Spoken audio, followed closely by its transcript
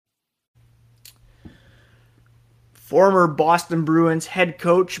Former Boston Bruins head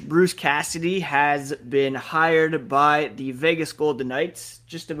coach Bruce Cassidy has been hired by the Vegas Golden Knights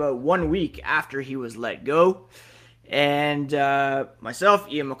just about 1 week after he was let go. And myself,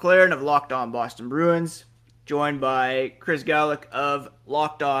 Ian McLaren of Locked On Boston Bruins, joined by Chris Gawlik of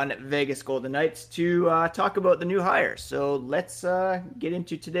Locked On Vegas Golden Knights to talk about the new hire. So let's get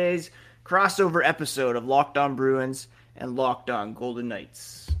into today's crossover episode of Locked On Bruins and Locked On Golden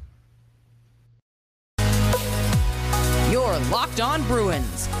Knights. You're Locked On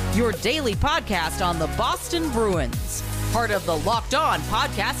Bruins, your daily podcast on the Boston Bruins. Part of the Locked On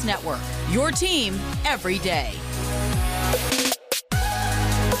Podcast Network, your team every day.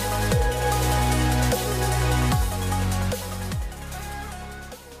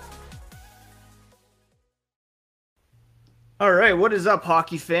 All right, what is up,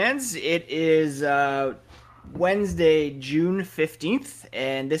 hockey fans? It is Wednesday, June 15th,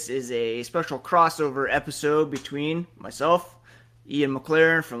 and this is a special crossover episode between myself, Ian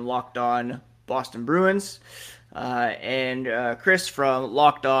McLaren from Locked On Boston Bruins, and Chris from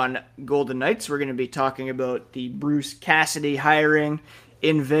Locked On Golden Knights. We're going to be talking about the Bruce Cassidy hiring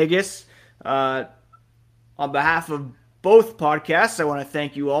in Vegas. On behalf of both podcasts, I want to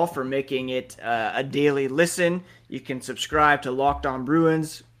thank you all for making it a daily listen. You can subscribe to Locked On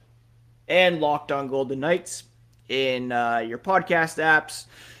Bruins and Locked On Golden Knights in your podcast apps.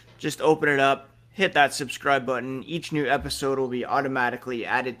 Just open it up, hit that subscribe button. Each new episode will be automatically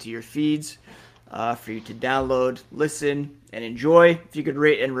added to your feeds for you to download, listen, and enjoy. If you could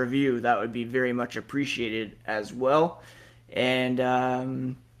rate and review, that would be very much appreciated as well.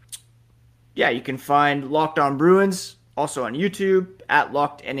 And you can find Locked On Bruins also on YouTube at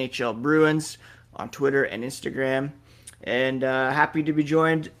Locked NHL Bruins, on Twitter and Instagram. And happy to be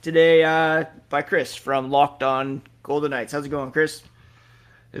joined today by Chris from Locked On Golden Knights. How's it going, Chris?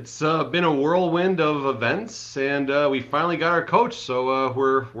 It's been a whirlwind of events, and we finally got our coach, so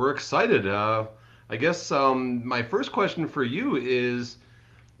we're excited. I guess my first question for you is,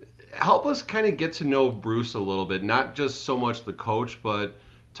 help us kind of get to know Bruce a little bit, not just so much the coach, but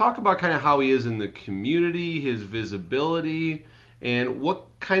talk about kind of how he is in the community, his visibility, and what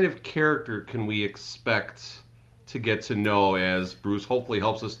kind of character can we expect to get to know as Bruce hopefully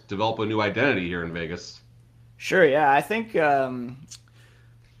helps us develop a new identity here in Vegas. Sure, yeah. I think, a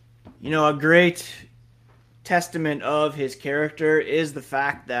great testament of his character is the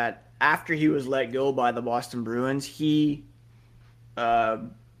fact that after he was let go by the Boston Bruins, he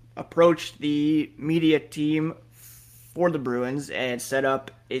approached the media team for the Bruins and set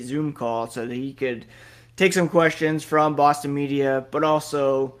up a Zoom call so that he could take some questions from Boston media, but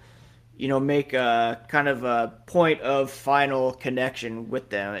also make a kind of a point of final connection with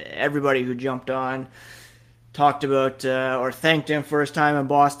them. Everybody who jumped on talked about or thanked him for his time in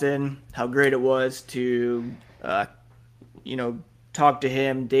Boston, how great it was to, talk to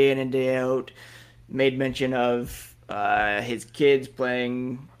him day in and day out, made mention of his kids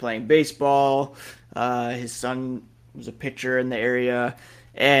playing baseball. His son was a pitcher in the area.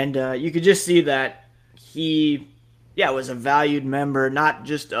 And you could just see that he was a valued member, not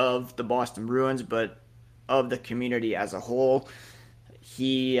just of the Boston Bruins, but of the community as a whole.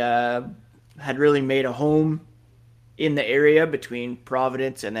 He had really made a home in the area between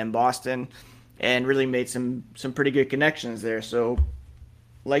Providence and then Boston, and really made some pretty good connections there. So,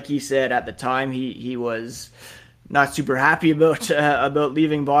 like he said at the time, he was not super happy about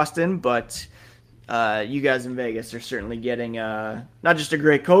leaving Boston, but you guys in Vegas are certainly getting not just a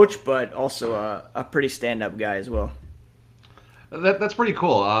great coach, but also a pretty stand-up guy as well. That's pretty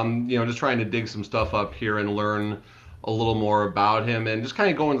cool. Just trying to dig some stuff up here and learn a little more about him, and just kind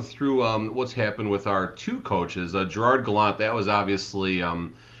of going through what's happened with our two coaches. Gerard Gallant, that was obviously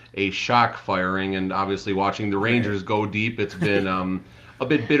a shock firing, and obviously watching the Rangers go deep, it's been a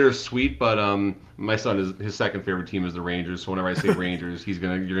bit bittersweet. But my son, his second favorite team is the Rangers, so whenever I say Rangers, you're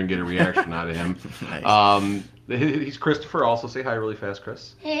gonna get a reaction out of him. Nice. He's Christopher. Also, say hi really fast,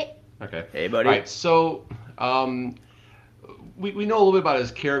 Chris. Hey. Okay. Hey, buddy. All right. So. We know a little bit about his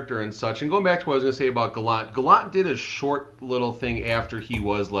character and such, and going back to what I was going to say about Gallant. Gallant did a short little thing after he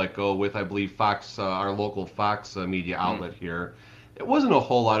was let go with, I believe, Fox, our local Fox media outlet here. It wasn't a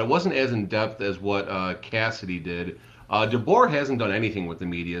whole lot. It wasn't as in-depth as what Cassidy did. DeBoer hasn't done anything with the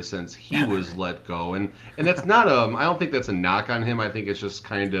media since he was let go, and that's not I don't think that's a knock on him. I think it's just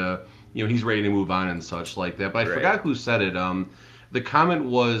kind of, he's ready to move on and such like that. But I forgot who said it. The comment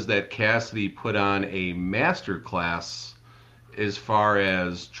was that Cassidy put on a master class as far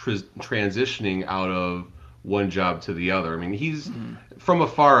as transitioning out of one job to the other. I mean, he's from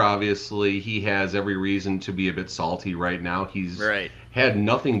afar, obviously, he has every reason to be a bit salty right now. He's had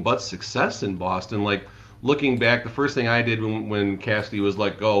nothing but success in Boston. Like, looking back, the first thing I did when Cassidy was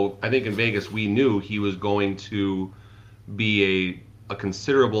let go, I think in Vegas we knew he was going to be a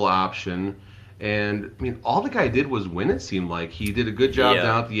considerable option. And I mean, all the guy did was win. It seemed like he did a good job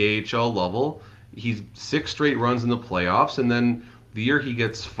down at the AHL level. He's 6 straight runs in the playoffs, and then the year he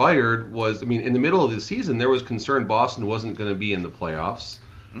gets fired was, I mean, in the middle of the season, there was concern Boston wasn't going to be in the playoffs.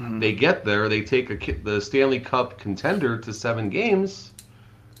 Mm-hmm. They get there, they take the Stanley Cup contender to 7 games,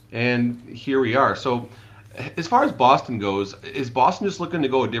 and here we are. So, as far as Boston goes, is Boston just looking to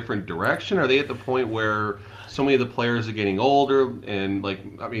go a different direction? Are they at the point where so many of the players are getting older, and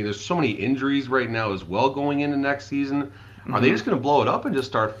there's so many injuries right now as well going into next season? Mm-hmm. Are they just going to blow it up and just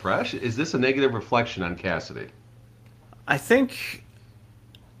start fresh? Is this a negative reflection on Cassidy? I think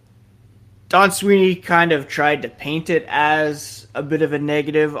Don Sweeney kind of tried to paint it as a bit of a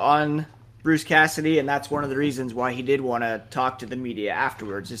negative on Bruce Cassidy, and that's one of the reasons why he did want to talk to the media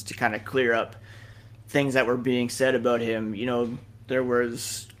afterwards, is to kind of clear up things that were being said about him. You know, there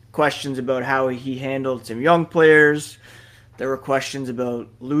was questions about how he handled some young players. There were questions about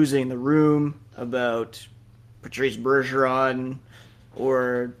losing the room, about Patrice Bergeron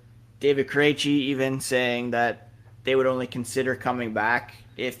or David Krejci even saying that they would only consider coming back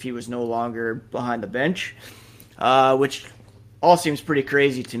if he was no longer behind the bench, which all seems pretty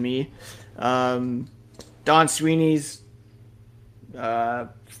crazy to me. Don Sweeney's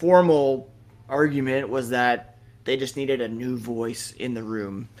formal argument was that they just needed a new voice in the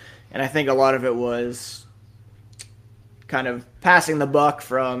room. And I think a lot of it was kind of passing the buck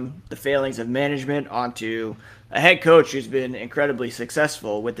from the failings of management onto a head coach who's been incredibly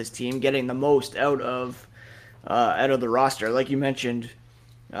successful with this team, getting the most out of the roster. Like you mentioned,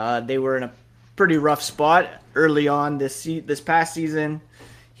 they were in a pretty rough spot early on this past season.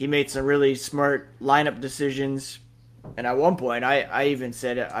 He made some really smart lineup decisions. And at one point, I even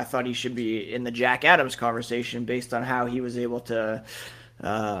said I thought he should be in the Jack Adams conversation based on how he was able to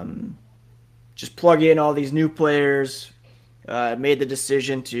just plug in all these new players, made the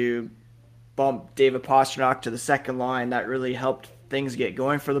decision to bump David Pastrnak to the second line. That really helped things get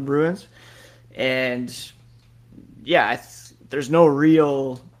going for the Bruins. And yeah, there's no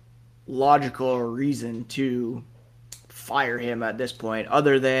real logical reason to fire him at this point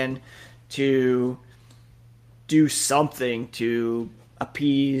other than to do something to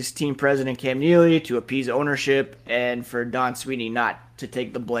appease team president Cam Neely, to appease ownership, and for Don Sweeney not to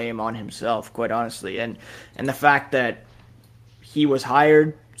take the blame on himself, quite honestly. And the fact that he was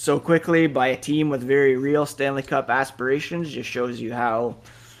hired so quickly by a team with very real Stanley Cup aspirations just shows you how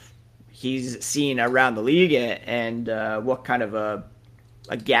he's seen around the league and what kind of a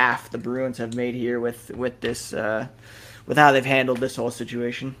gaffe the Bruins have made here with this with how they've handled this whole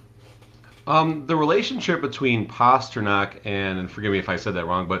situation. The relationship between Pastrnak and forgive me if I said that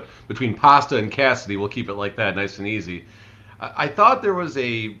wrong, but between Pasta and Cassidy, we'll keep it like that, nice and easy. I thought there was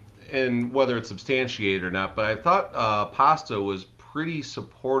and whether it's substantiated or not, but I thought Pasta was pretty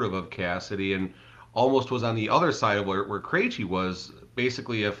supportive of Cassidy and almost was on the other side of where Krejci was.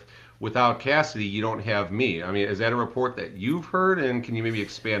 Basically, if without Cassidy, you don't have me. I mean, is that a report that you've heard, and can you maybe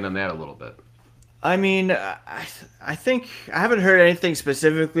expand on that a little bit? I mean, I think I haven't heard anything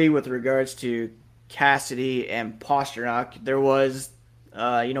specifically with regards to Cassidy and Pastrnak. There was,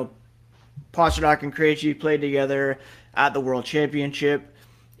 Pastrnak and Krejci played together at the World Championship,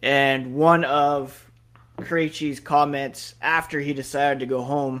 and one of Krejci's comments after he decided to go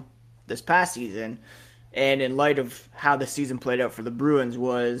home this past season, and in light of how the season played out for the Bruins,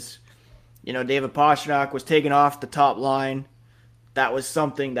 was, David Pastrnak was taken off the top line. That was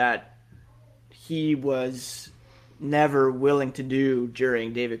something that he was never willing to do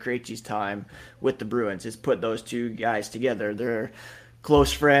during David Krejci's time with the Bruins, is put those two guys together. They're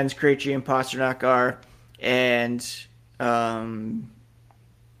close friends, Krejci and Pastrnak are, and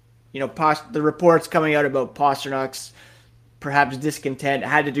the reports coming out about Pasternak's perhaps discontent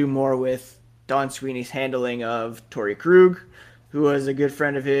had to do more with Don Sweeney's handling of Torrey Krug, who was a good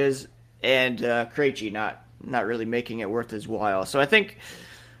friend of his, and Krejci not really making it worth his while. So I think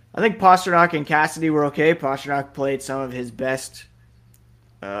Pastrnak and Cassidy were okay. Pastrnak played some of his best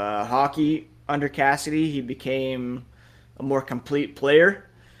hockey under Cassidy. He became a more complete player,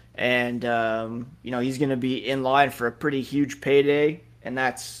 and he's going to be in line for a pretty huge payday, and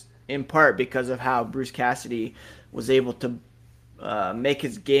that's in part because of how Bruce Cassidy was able to make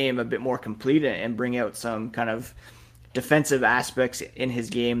his game a bit more complete and bring out some kind of defensive aspects in his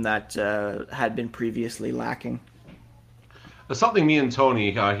game that had been previously lacking. Something me and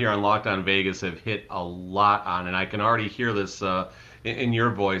Tony here on Locked On Vegas have hit a lot on, and I can already hear this in your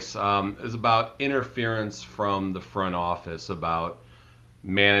voice, is about interference from the front office, about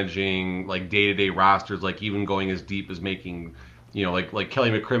managing like day-to-day rosters, like even going as deep as making, like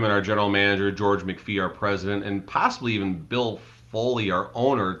Kelly McCrimmon, our general manager, George McPhee, our president, and possibly even Bill Foley, our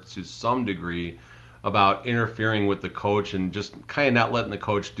owner, to some degree, about interfering with the coach and just kind of not letting the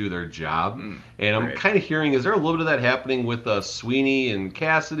coach do their job. And I'm kind of hearing, is there a little bit of that happening with Sweeney and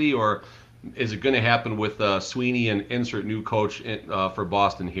Cassidy, or is it going to happen with Sweeney and insert new coach for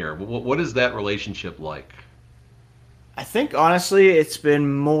Boston here? What is that relationship like? I think, honestly, it's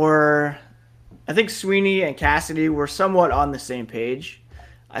been more... I think Sweeney and Cassidy were somewhat on the same page.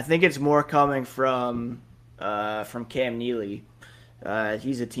 I think it's more coming from Cam Neely.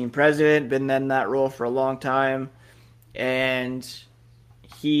 He's a team president, been in that role for a long time, and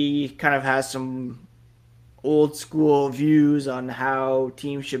he kind of has some old school views on how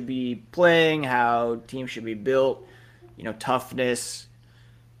teams should be playing, how teams should be built, toughness,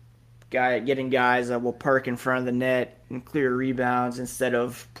 getting guys that will park in front of the net and clear rebounds instead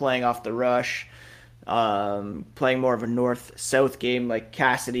of playing off the rush, playing more of a north-south game like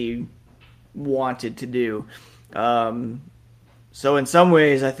Cassidy wanted to do. So in some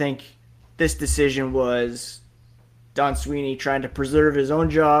ways, I think this decision was Don Sweeney trying to preserve his own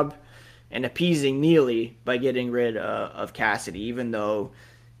job and appeasing Neely by getting rid of Cassidy, even though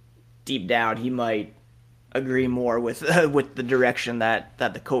deep down he might agree more with the direction that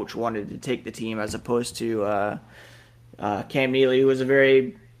the coach wanted to take the team, as opposed to Cam Neely, who was a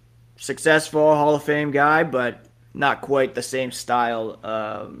very successful Hall of Fame guy, but not quite the same style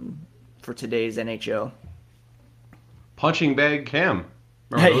for today's NHL. Punching bag Cam.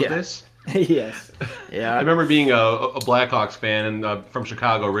 Remember those days? Yes. Yeah. I remember being a Blackhawks fan and from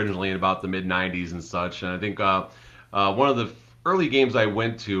Chicago originally in about the mid-'90s and such. And I think one of the early games I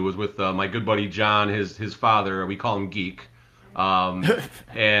went to was with my good buddy John, his father. We call him Geek.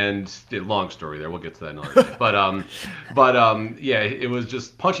 And long story there. We'll get to that another day. But yeah, it was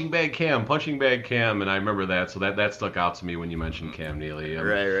just punching bag Cam, and I remember that. So that stuck out to me when you mentioned Cam Neely.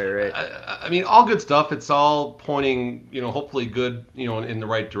 Right. I mean, all good stuff. It's all pointing, hopefully good, in the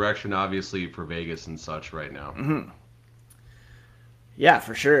right direction, obviously for Vegas and such right now. Mm-hmm. Yeah,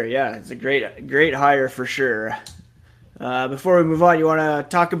 for sure. Yeah, it's a great hire for sure. Before we move on, you want to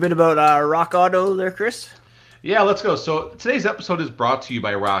talk a bit about Rock Auto there, Chris? Yeah, let's go. So today's episode is brought to you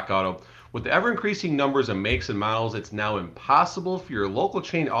by Rock Auto. With the ever-increasing numbers of makes and models, it's now impossible for your local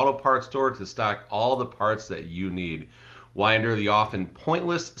chain auto parts store to stock all the parts that you need. Why endure the often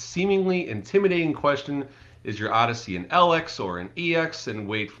pointless, seemingly intimidating question, is your Odyssey an LX or an EX, and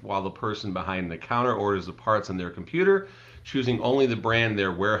wait while the person behind the counter orders the parts on their computer, choosing only the brand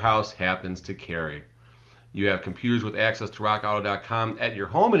their warehouse happens to carry. You have computers with access to rockauto.com at your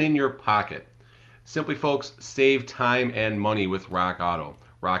home and in your pocket. Simply, folks, save time and money with Rock Auto.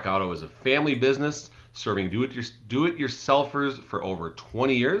 Rock Auto is a family business serving do-it-yourselfers for over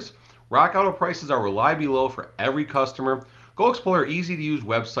 20 years. Rock Auto prices are reliably low for every customer. Go explore our easy-to-use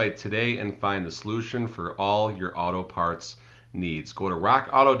website today and find the solution for all your auto parts needs. Go to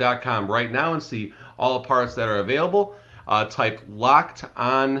rockauto.com right now and see all the parts that are available. Type Locked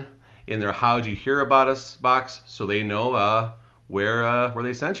On in their How'd You Hear About Us box so they know where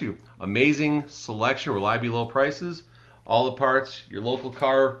they sent you. Amazing selection, reliably low prices, all the parts, your local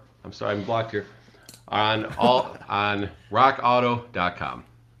car, I'm blocked here, on rockauto.com.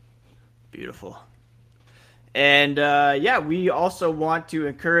 Beautiful. And we also want to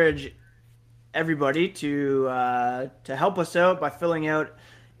encourage everybody to help us out by filling out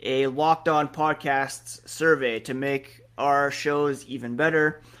a Locked On Podcasts survey to make our shows even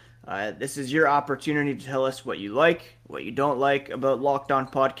better. This is your opportunity to tell us what you like, what you don't like about Locked On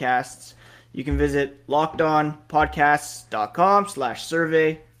Podcasts. You can visit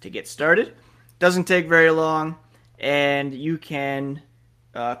lockedonpodcasts.com/survey to get started. Doesn't take very long, and you can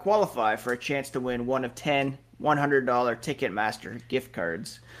qualify for a chance to win one of 10 $100 Ticketmaster gift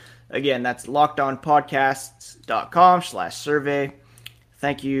cards. Again, that's lockedonpodcasts.com/survey.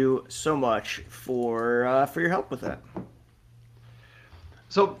 Thank you so much for your help with that.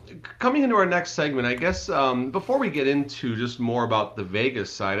 So coming into our next segment, I guess before we get into just more about the Vegas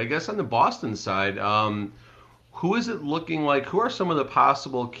side, I guess on the Boston side, who is it looking like? Who are some of the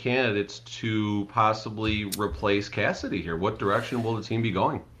possible candidates to possibly replace Cassidy here? What direction will the team be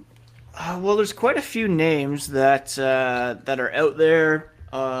going? Well, there's quite a few names that are out there.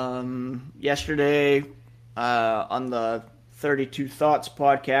 Yesterday on the 32 Thoughts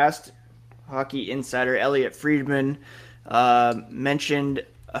podcast, hockey insider Elliot Friedman mentioned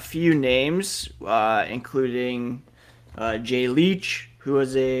a few names, including Jay Leach, who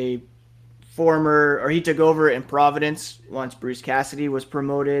was he took over in Providence once Bruce Cassidy was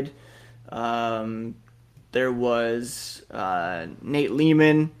promoted. There was Nate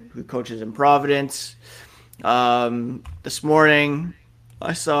Lehman, who coaches in Providence. This morning,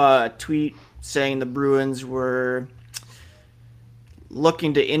 I saw a tweet saying the Bruins were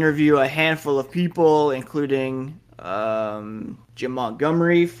looking to interview a handful of people, including Jim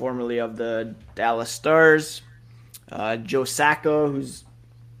Montgomery, formerly of the Dallas Stars, Joe Sacco, who's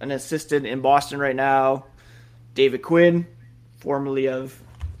an assistant in Boston right now, David Quinn, formerly of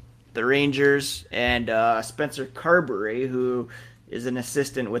the Rangers, and Spencer Carberry, who is an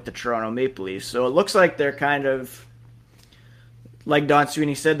assistant with the Toronto Maple Leafs. So it looks like they're kind of, like Don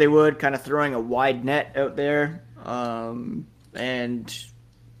Sweeney said they would, kind of throwing a wide net out there. And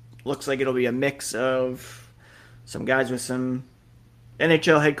looks like it'll be a mix of some guys with some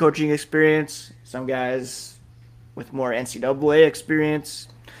NHL head coaching experience, some guys with more NCAA experience,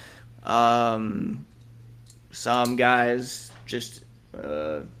 some guys just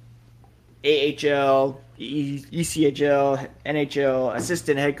AHL, ECHL, NHL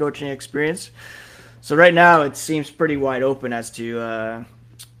assistant head coaching experience. So right now it seems pretty wide open as to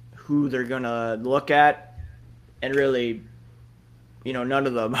who they're going to look at, and really, none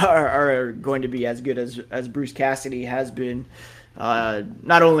of them are going to be as good as Bruce Cassidy has been.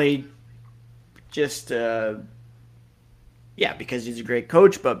 Not only just because he's a great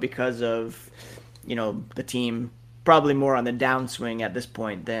coach, but because of the team probably more on the downswing at this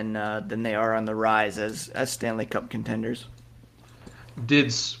point than they are on the rise as Stanley Cup contenders.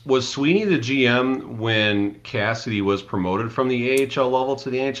 Was Sweeney the GM when Cassidy was promoted from the AHL level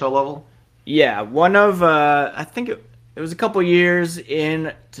to the NHL level? Yeah, one of I think it was a couple years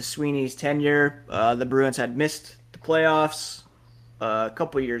into Sweeney's tenure. The Bruins had missed the playoffs a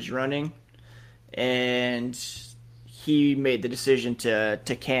couple years running, and he made the decision to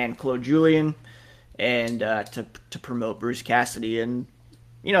can Claude Julien and to promote Bruce Cassidy. And,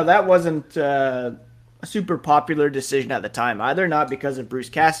 that wasn't a super popular decision at the time either, not because of Bruce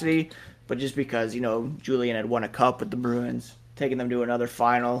Cassidy, but just because, Julien had won a cup with the Bruins, taking them to another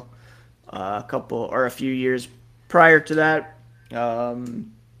final a few years prior to that.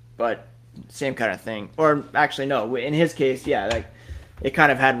 But same kind of thing. Or actually, no, in his case, it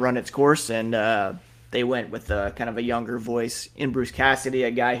kind of had run its course, and they went with kind of a younger voice in Bruce Cassidy, a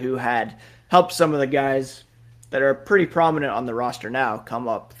guy who had helped some of the guys that are pretty prominent on the roster now come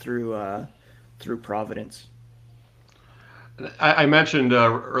up through Providence. I mentioned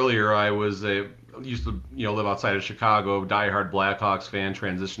earlier I used to live outside of Chicago, diehard Blackhawks fan,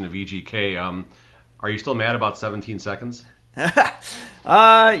 transition to VGK. Are you still mad about 17 seconds?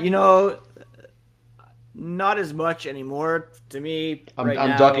 Not as much anymore. To me,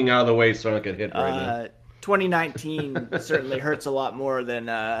 I'm ducking out of the way so I don't get hit right now. 2019 certainly hurts a lot more than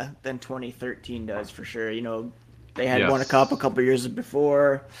 2013 does, for sure. They had won a cup a couple years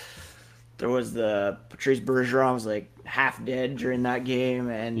before. There was the Patrice Bergeron was like half dead during that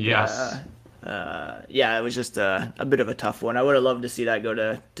game, and it was just a bit of a tough one. I would have loved to see that go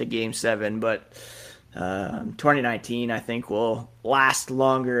to Game 7, but 2019 I think will last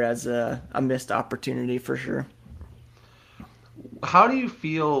longer as a missed opportunity for sure. How do you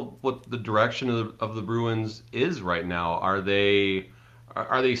feel what the direction of the Bruins is right now? Are they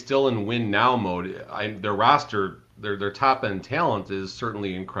still in win now mode? Their roster, their top end talent is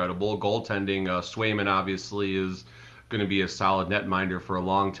certainly incredible. Goaltending, Swayman obviously is going to be a solid netminder for a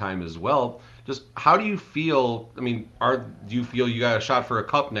long time as well. Just how do you feel? I mean, do you feel you got a shot for a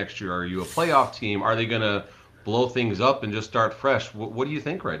cup next year? Are you a playoff team? Are they going to blow things up and just start fresh? What do you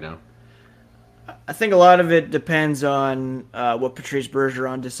think right now? I think a lot of it depends on what Patrice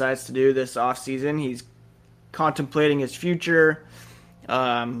Bergeron decides to do this offseason. He's contemplating his future.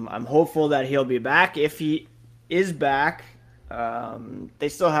 I'm hopeful that he'll be back. If he is back, they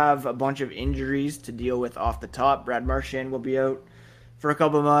still have a bunch of injuries to deal with off the top. Brad Marchand will be out for a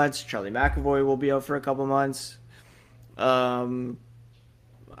couple of months. Charlie McAvoy will be out for a couple of months. I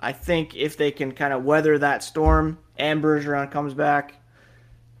think if they can kind of weather that storm and Bergeron comes back,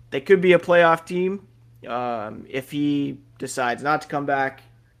 they could be a playoff team. If he decides not to come back,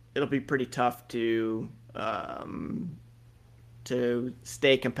 it'll be pretty tough to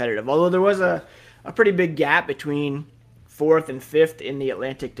stay competitive. Although there was a pretty big gap between 4th and 5th in the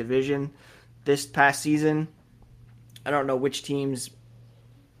Atlantic Division this past season. I don't know which teams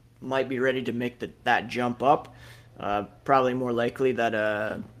might be ready to make that jump up. Probably more likely that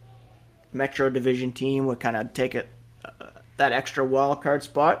a Metro Division team would kind of take that extra wild card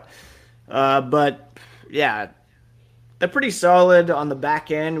spot. But yeah, they're pretty solid on the back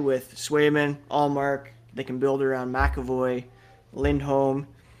end with Swayman, Allmark. They can build around McAvoy, Lindholm,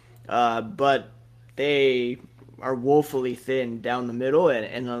 but they are woefully thin down the middle,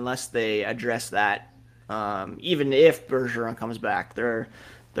 and unless they address that Even if Bergeron comes back, they're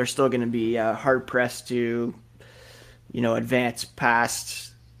still going to be hard pressed to, advance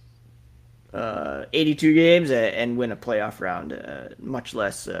past 82 games and win a playoff round, much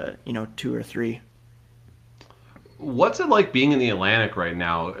less 2 or 3. What's it like being in the Atlantic right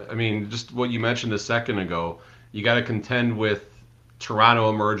now? I mean, just what you mentioned a second ago. You got to contend with Toronto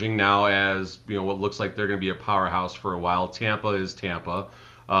emerging now as what looks like they're going to be a powerhouse for a while. Tampa is Tampa.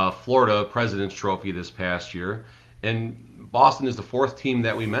 Florida, President's Trophy this past year. And Boston is the fourth team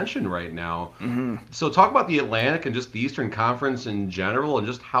that we mentioned right now. Mm-hmm. So talk about the Atlantic and just the Eastern Conference in general and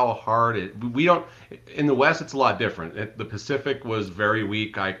just how hard in the West, it's a lot different. The Pacific was very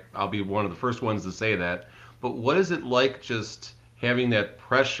weak. I'll be one of the first ones to say that. But what is it like just having that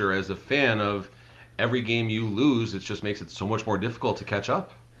pressure as a fan of every game you lose? It just makes it so much more difficult to catch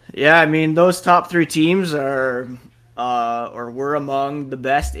up. Yeah, I mean, those top 3 teams are or were among the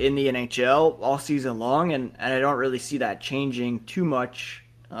best in the NHL all season long, and I don't really see that changing too much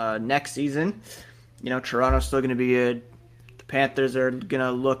next season. Toronto's still going to be good. The Panthers are going to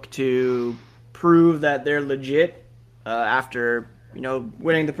look to prove that they're legit after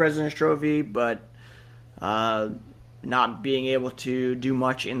winning the President's Trophy, but not being able to do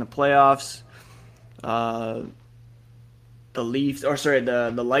much in the playoffs. The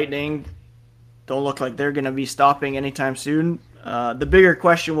Lightning don't look like they're going to be stopping anytime soon. The bigger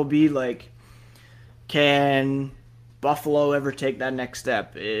question will be, can Buffalo ever take that next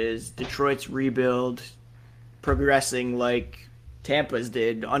step? Is Detroit's rebuild progressing like Tampa's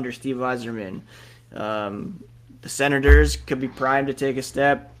did under Steve Yzerman? The Senators could be primed to take a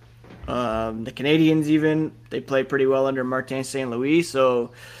step. The Canadiens even, they play pretty well under Martin St. Louis,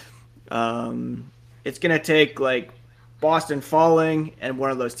 so it's going to take Boston falling and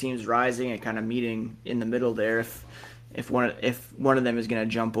one of those teams rising and kind of meeting in the middle there if one of them is going to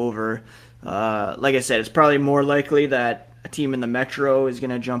jump over. Like I said, it's probably more likely that a team in the Metro is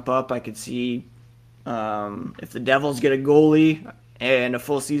going to jump up. I could see if the Devils get a goalie and a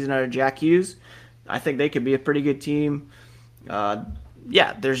full season out of Jack Hughes, I think they could be a pretty good team.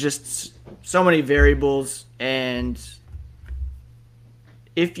 There's just so many variables, and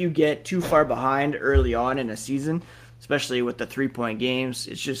if you get too far behind early on in a season, especially with the 3-point games,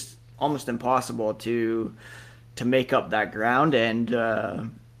 it's just almost impossible to make up that ground. And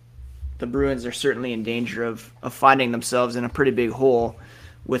the Bruins are certainly in danger of finding themselves in a pretty big hole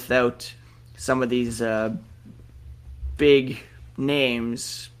without some of these big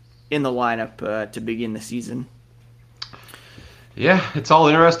names in the lineup to begin the season. Yeah, it's all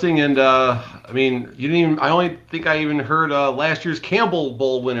interesting, and I only think I even heard last year's Campbell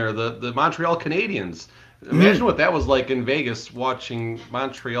Bowl winner, the Montreal Canadiens. Imagine what that was like in Vegas watching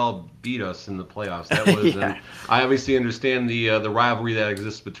Montreal beat us in the playoffs. That was, Yeah. And I obviously understand the rivalry that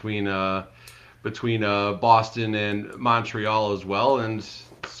exists between Boston and Montreal as well, and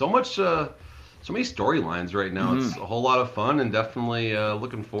so many storylines right now. It's a whole lot of fun, and definitely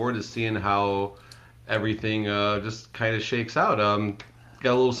looking forward to seeing how everything just kind of shakes out.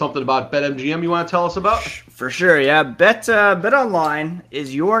 Got a little something about BetMGM you want to tell us about? For sure, yeah. BetOnline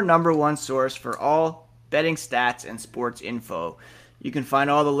is your number one source for all betting stats and sports info. You can find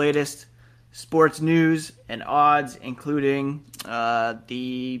all the latest sports news and odds, including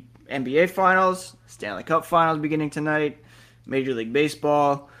the NBA Finals, Stanley Cup Finals beginning tonight, Major League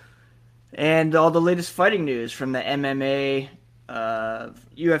Baseball, and all the latest fighting news from the MMA,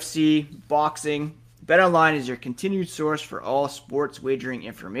 UFC, boxing. BetOnline is your continued source for all sports wagering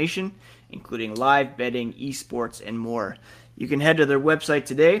information, including live betting, esports, and more. You can head to their website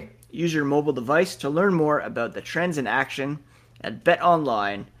today. Use your mobile device to learn more about the trends in action at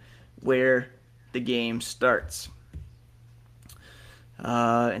BetOnline, where the game starts.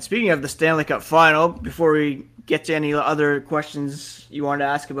 And speaking of the Stanley Cup Final, before we get to any other questions you wanted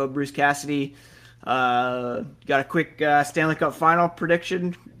to ask about Bruce Cassidy, got a quick Stanley Cup Final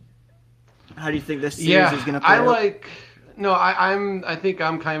prediction? How do you think this series is going to play out? I think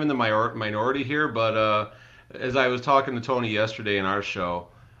I'm kind of in the minority here, but as I was talking to Tony yesterday in our show,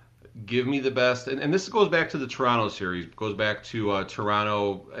 give me the best, and this goes back to the Toronto series, goes back to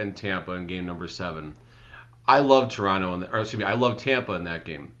Toronto and Tampa in game number 7. I love I love Tampa in that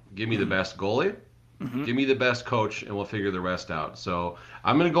game. Give me the best goalie, give me the best coach, and we'll figure the rest out. So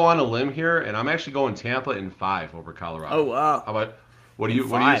I'm going to go on a limb here, and I'm actually going Tampa in 5 over Colorado. Oh wow! How about what do you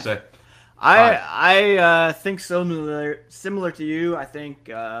say? I think similar to you. I think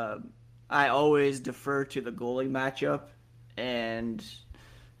I always defer to the goalie matchup, and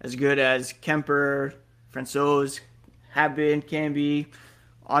as good as Kemper, Francouz can be,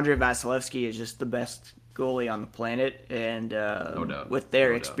 Andrei Vasilevsky is just the best goalie on the planet, and No doubt. with their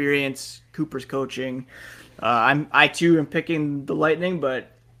No doubt. experience, Cooper's coaching, I too am picking the Lightning,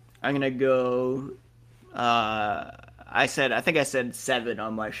 but I'm gonna go. I think I said 7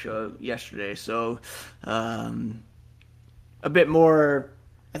 on my show yesterday, so a bit more.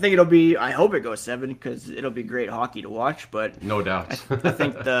 I hope it goes 7 because it'll be great hockey to watch. But No doubt.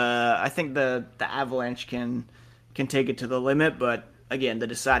 I think the Avalanche can take it to the limit. But again, the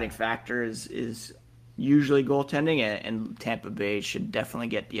deciding factor is usually goaltending, and Tampa Bay should definitely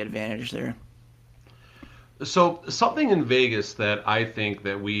get the advantage there. So something in Vegas that I think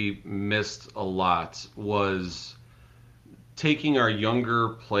that we missed a lot was taking our younger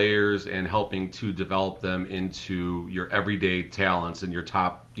players and helping to develop them into your everyday talents and your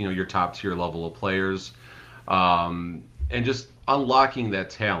top tier level of players, and just unlocking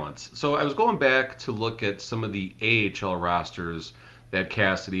that talent. So I was going back to look at some of the AHL rosters that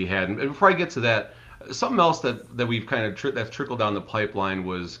Cassidy had, and before I get to that, something else that we've kind of that's trickled down the pipeline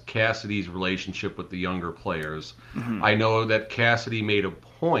was Cassidy's relationship with the younger players. Mm-hmm. I know that Cassidy made a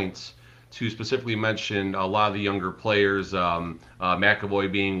point to specifically mention a lot of the younger players,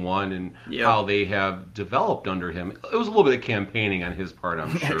 McAvoy being one, and how they have developed under him. It was a little bit of campaigning on his part,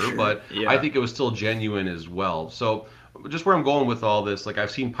 I'm sure, but I think it was still genuine as well. So just where I'm going with all this, like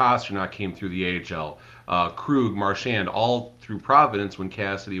I've seen Pastrnak came through the AHL, Krug, Marchand, all through Providence when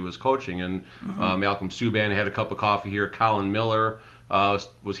Cassidy was coaching, and Malcolm Subban had a cup of coffee here. Colin Miller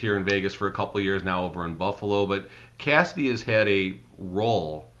was here in Vegas for a couple of years, now over in Buffalo. But Cassidy has had a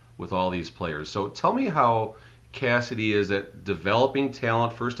role with all these players. So tell me how Cassidy is at developing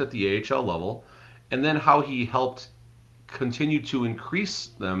talent first at the AHL level, and then how he helped continue to increase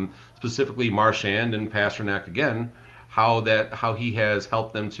them, specifically Marchand and Pastrnak again, how he has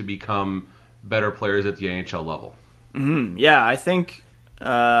helped them to become better players at the NHL level. Mm-hmm. Yeah, I think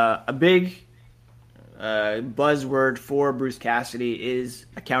a big buzzword for Bruce Cassidy is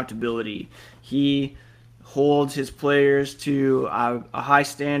accountability. He holds his players to a high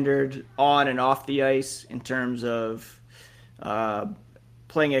standard on and off the ice in terms of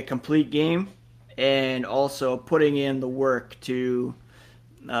playing a complete game and also putting in the work to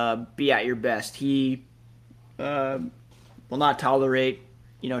be at your best. He will not tolerate,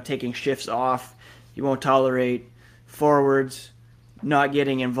 taking shifts off. He won't tolerate forwards not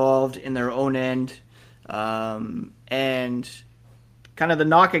getting involved in their own end. And kind of the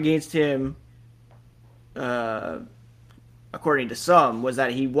knock against him, according to some, was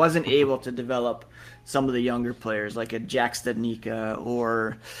that he wasn't able to develop some of the younger players like a Jack Studnicka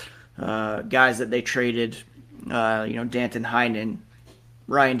or guys that they traded, Danton Heinen,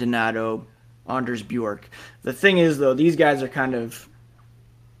 Ryan Donato, Anders Bjork. The thing is, though, these guys are kind of,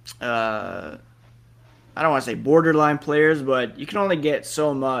 I don't want to say borderline players, but you can only get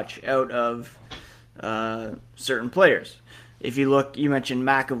so much out of certain players. If you look, you mentioned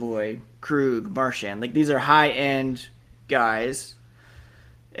McAvoy, Krug, Marchand. Like, these are high-end guys,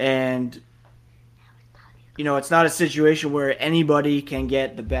 and it's not a situation where anybody can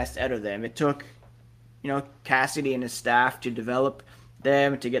get the best out of them. It took, Cassidy and his staff to develop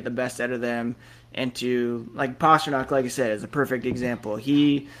them, to get the best out of them, and to, like Pastrnak, like I said, is a perfect example.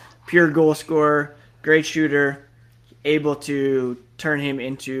 He, pure goal scorer, great shooter, able to turn him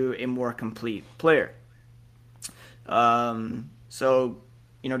into a more complete player. So,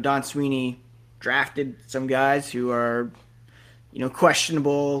 Don Sweeney drafted some guys who are,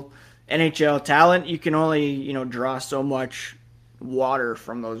 questionable NHL talent. You can only, draw so much water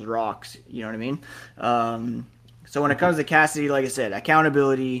from those rocks. You know what I mean? So when it comes to Cassidy, like I said,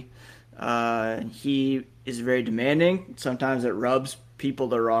 accountability, he is very demanding. Sometimes it rubs people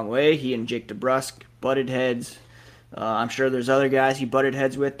the wrong way. He and Jake DeBrusk butted heads. I'm sure there's other guys he butted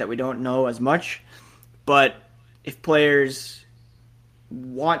heads with that we don't know as much. But if players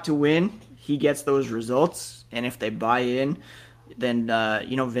want to win, he gets those results. And if they buy in, then,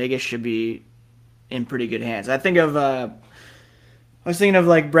 Vegas should be in pretty good hands. I was thinking of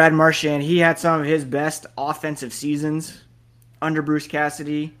like Brad Marchand. He had some of his best offensive seasons under Bruce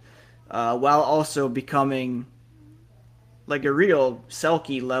Cassidy, while also becoming like a real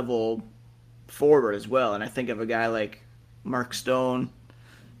Selke level forward as well. And I think of a guy like Mark Stone,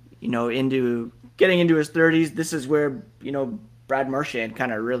 getting into his 30s. This is where, Brad Marchand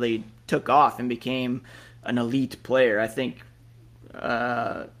kind of really took off and became an elite player. I think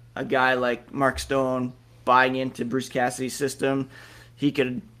a guy like Mark Stone buying into Bruce Cassidy's system, he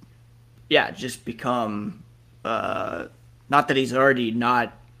could, just become, not that he's already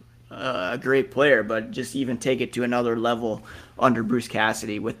not a great player, but just even take it to another level under Bruce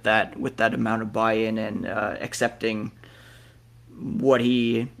Cassidy with that amount of buy-in and accepting what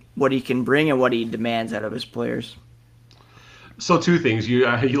he what he can bring and what he demands out of his players. So two things. You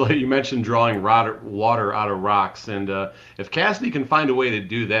mentioned drawing water out of rocks, and if Cassidy can find a way to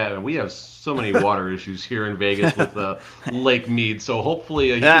do that, and we have so many water issues here in Vegas with Lake Mead, so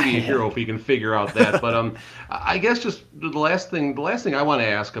hopefully he can be a hero if he can figure out that. But I guess just the last thing I want to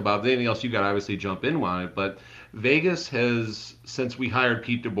ask about, anything else you got to obviously jump in on it, but Vegas has, since we hired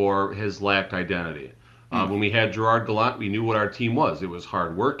Pete DeBoer, has lacked identity. When we had Gerard Gallant, we knew what our team was. It was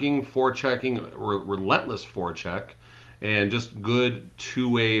hardworking, forechecking, relentless forecheck, and just good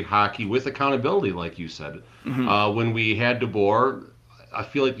two-way hockey with accountability, like you said. When we had DeBoer, I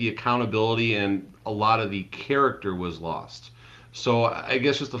feel like the accountability and a lot of the character was lost. So I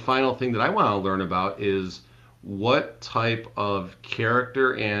guess just the final thing that I want to learn about is what type of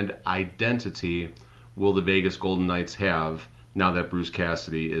character and identity will the Vegas Golden Knights have now that Bruce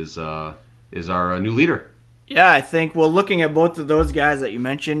Cassidy is our new leader? Yeah, I think, well, looking at both of those guys that you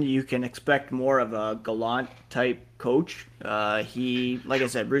mentioned, you can expect more of a Gallant type coach. He, like I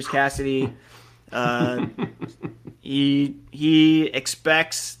said, Bruce Cassidy, he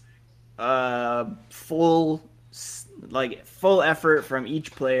expects full effort from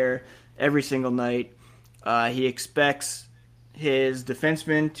each player every single night. He expects his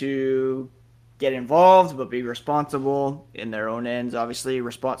defensemen to get involved but be responsible in their own ends. Obviously,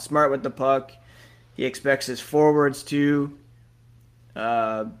 smart with the puck. He expects his forwards to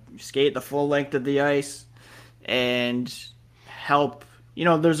skate the full length of the ice and help. You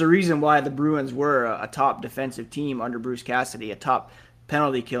know, there's a reason why the Bruins were a top defensive team under Bruce Cassidy, a top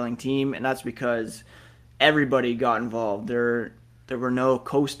penalty-killing team, and that's because everybody got involved. There were no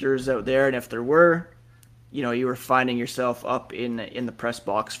coasters out there, and if there were, you know, you were finding yourself up in the press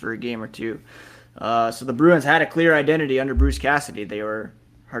box for a game or two. So the Bruins had a clear identity under Bruce Cassidy. They were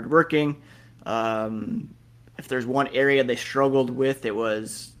hardworking. If there's one area they struggled with, it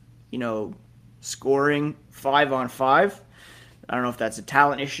was, you know, scoring 5-on-5. I don't know if that's a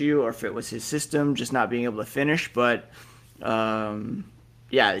talent issue or if it was his system just not being able to finish, but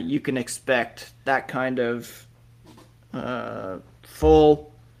yeah, you can expect that kind of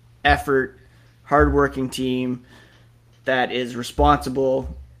full effort, hardworking team that is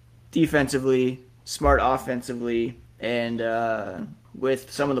responsible defensively, smart offensively, and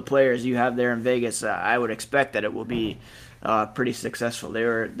with some of the players you have there in Vegas, I would expect that it will be pretty successful. They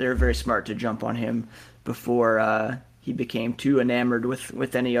were very smart to jump on him before he became too enamored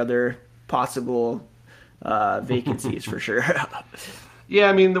with any other possible vacancies for sure. Yeah,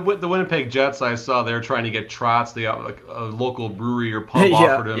 I mean, the Winnipeg Jets, I saw they're trying to get Trotz, a local brewery or pub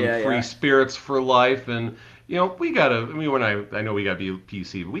offered him free spirits for life, and you know, we gotta. I mean, I know we gotta be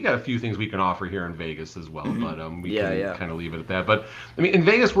PC, but we got a few things we can offer here in Vegas as well. But we can kind of leave it at that. But I mean, in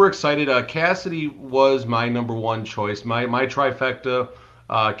Vegas, we're excited. Cassidy was my number one choice. My trifecta: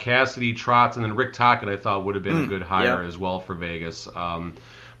 Cassidy, Trotz, and then Rick Tocchet. I thought would have been a good hire as well for Vegas.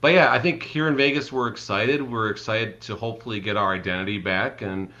 But yeah, I think here in Vegas, we're excited. We're excited to hopefully get our identity back,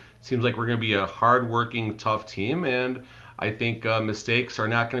 and it seems like we're going to be a hardworking, tough team, and I think mistakes are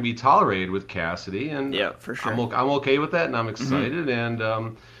not going to be tolerated with Cassidy, and yeah, for sure. I'm okay with that, and I'm excited,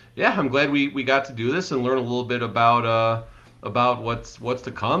 and yeah, I'm glad we got to do this and learn a little bit about what's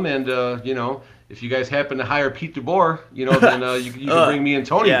to come, and you know, if you guys happen to hire Pete DeBoer, you know, then you can bring me and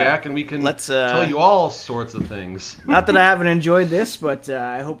Tony back, and we can tell you all sorts of things. Not that I haven't enjoyed this, but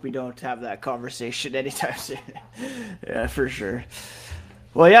I hope we don't have that conversation anytime soon. Yeah, for sure.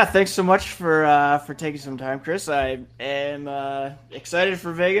 Well, yeah, thanks so much for taking some time, Chris. I am excited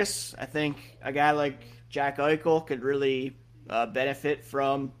for Vegas. I think a guy like Jack Eichel could really benefit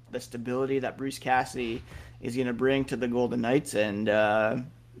from the stability that Bruce Cassidy is going to bring to the Golden Knights, and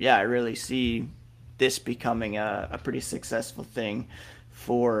yeah, I really see this becoming a pretty successful thing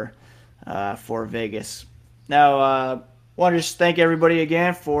for Vegas. Now, want to just thank everybody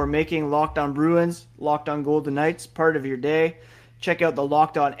again for making Locked On Bruins, Locked On Golden Knights part of your day. Check out the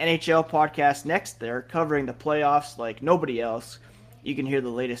Locked On NHL podcast next. They're covering the playoffs like nobody else. You can hear the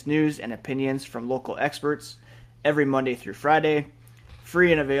latest news and opinions from local experts every Monday through Friday.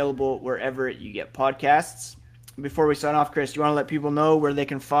 Free and available wherever you get podcasts. Before we sign off, Chris, do you want to let people know where they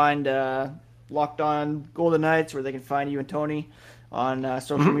can find Locked On Golden Knights, where they can find you and Tony on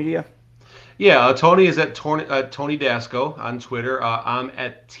social media? Yeah, Tony is at Tony Dasco on Twitter. I'm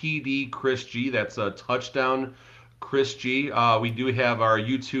at TD Chris G. That's a touchdown Chris G. We do have our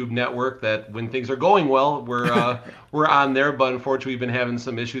YouTube network that when things are going well, we're on there, but unfortunately we've been having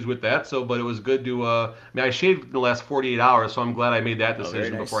some issues with that. But it was good to I shaved in the last 48 hours, so I'm glad I made that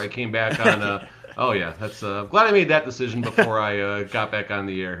decision before I came back Oh yeah, that's glad I made that decision before I got back on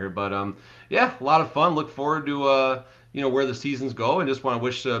the air here. But yeah, a lot of fun. Look forward to where the seasons go, and just want to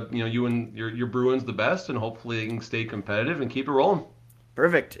wish you and your Bruins the best, and hopefully they can stay competitive and keep it rolling.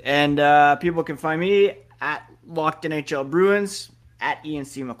 Perfect. And people can find me at Locked NHL Bruins at Ian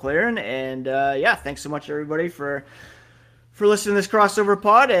C. McLaren. And yeah, thanks so much everybody for listening to this crossover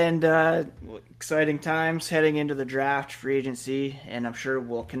pod, and exciting times heading into the draft, free agency, and I'm sure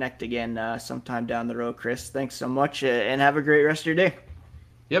we'll connect again sometime down the road. Chris, thanks so much, and have a great rest of your day.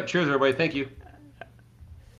 Yep. Cheers, everybody. Thank you.